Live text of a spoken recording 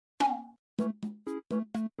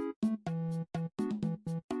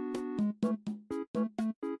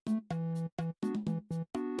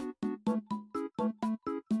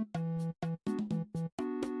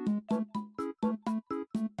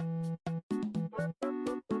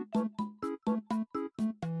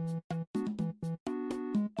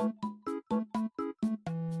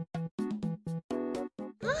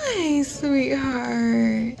Hi,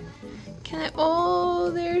 sweetheart.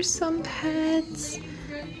 Oh, there's some pets.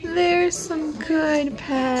 There's some good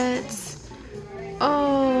pets.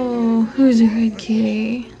 Oh, who's a good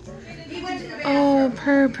kitty? Oh,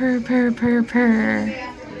 purr, purr, purr, purr, purr.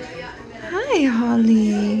 Hi,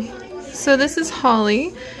 Holly. So this is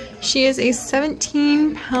Holly. She is a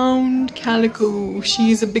 17-pound calico.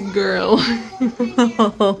 She's a big girl.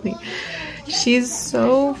 Holly. She's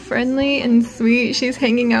so friendly and sweet. She's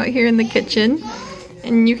hanging out here in the kitchen,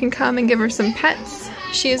 and you can come and give her some pets.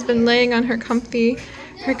 She has been laying on her comfy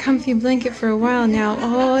blanket for a while now.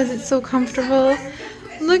 Oh, is it so comfortable?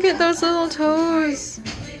 Look at those little toes.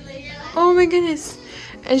 Oh my goodness.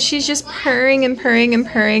 And she's just purring and purring and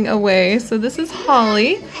purring away. So this is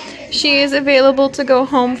Holly. She is available to go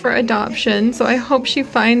home for adoption, so I hope she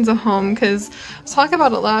finds a home, because let's talk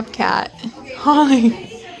about a lap cat. Holly.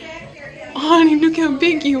 Honey, look how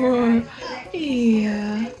big you are.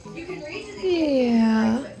 Yeah.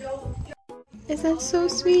 Yeah. Is that so,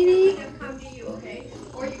 sweetie?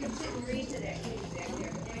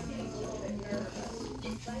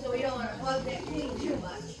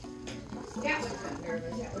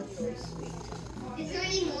 Is there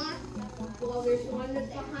any more? Well, there's one that's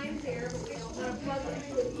behind there, but we don't want to plug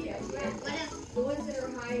it with you. The ones that are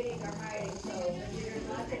hiding, so there's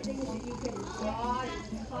lots of things that you can draw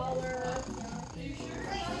and color.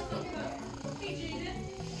 Hey, Jaden,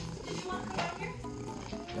 did you want to come out here?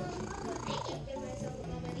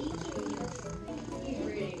 He's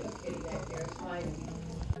reading a kitty back there, it's fine.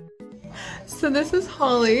 So this is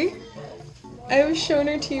Holly. I've shown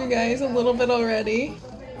her to you guys a little bit already,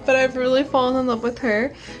 but I've really fallen in love with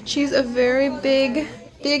her. She's a very big,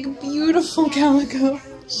 beautiful calico.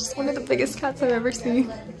 She's one of the biggest cats I've ever seen.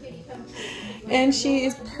 And she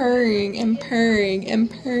is purring and purring and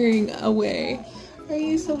purring away. Are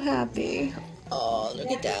you so happy? Oh, look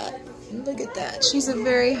at that. Look at that. She's a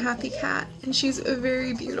very happy cat, and she's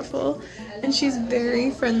very beautiful, and she's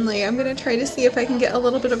very friendly. I'm gonna try to see if I can get a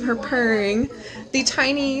little bit of her purring. The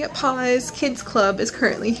Tiny Paws Kids Club is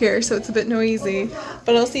currently here, so it's a bit noisy,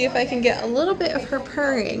 but I'll see if I can get a little bit of her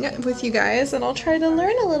purring with you guys, and I'll try to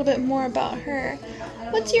learn a little bit more about her.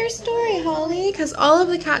 What's your story, Holly? Because all of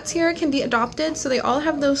the cats here can be adopted, so they all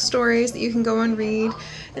have those stories that you can go and read.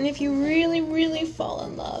 And if you really fall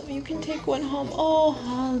in love, you can take one home. Oh,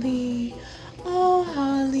 Holly. Oh,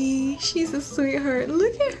 Holly. She's a sweetheart.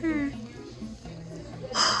 Look at her.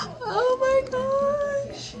 Oh my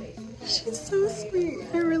gosh. She's so sweet.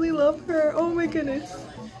 I really love her. Oh my goodness.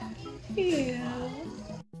 Yeah.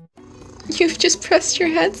 You've just pressed your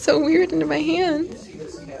head so weird into my hand.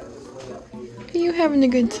 Are you having a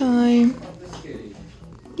good time?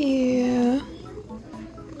 Yeah.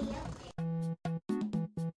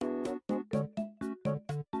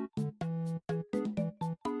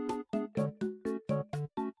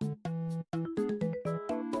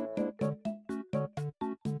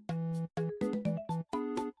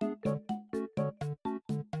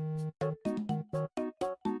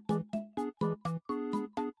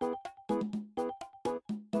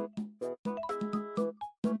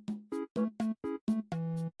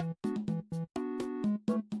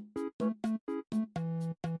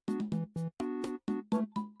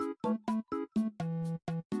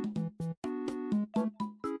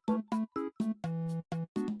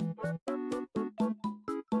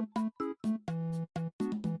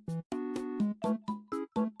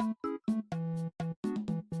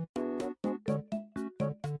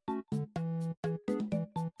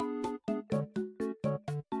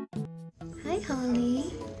 Hi,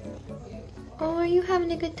 Holly. Oh, are you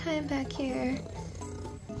having a good time back here?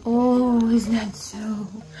 Oh, is that so?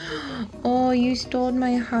 Oh, you stole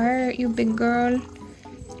my heart, you big girl.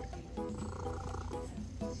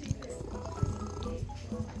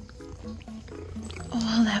 Oh,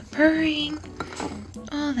 all that purring.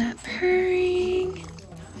 All that purring.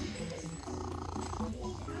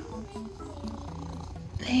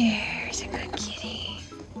 There's a good kitty.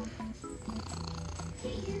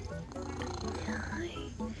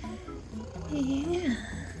 Yeah.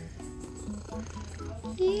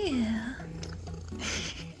 Yeah.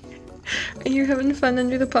 Are you having fun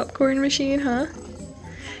under the popcorn machine, huh?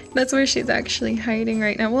 That's where she's actually hiding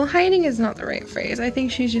right now. Well, hiding is not the right phrase. I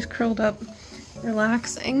think she's just curled up,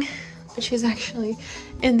 relaxing. But she's actually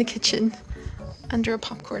in the kitchen under a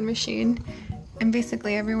popcorn machine. And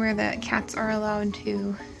basically everywhere that cats are allowed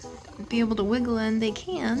to be able to wiggle in, they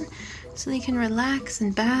can. So they can relax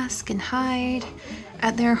and bask and hide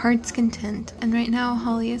at their heart's content. And right now,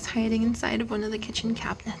 Holly is hiding inside of one of the kitchen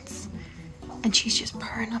cabinets. And she's just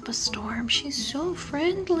purring up a storm. She's so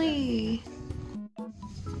friendly.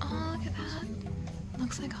 Oh, look at that. Look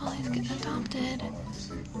looks like Holly's getting adopted.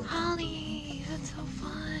 Holly, that's so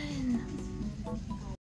fun.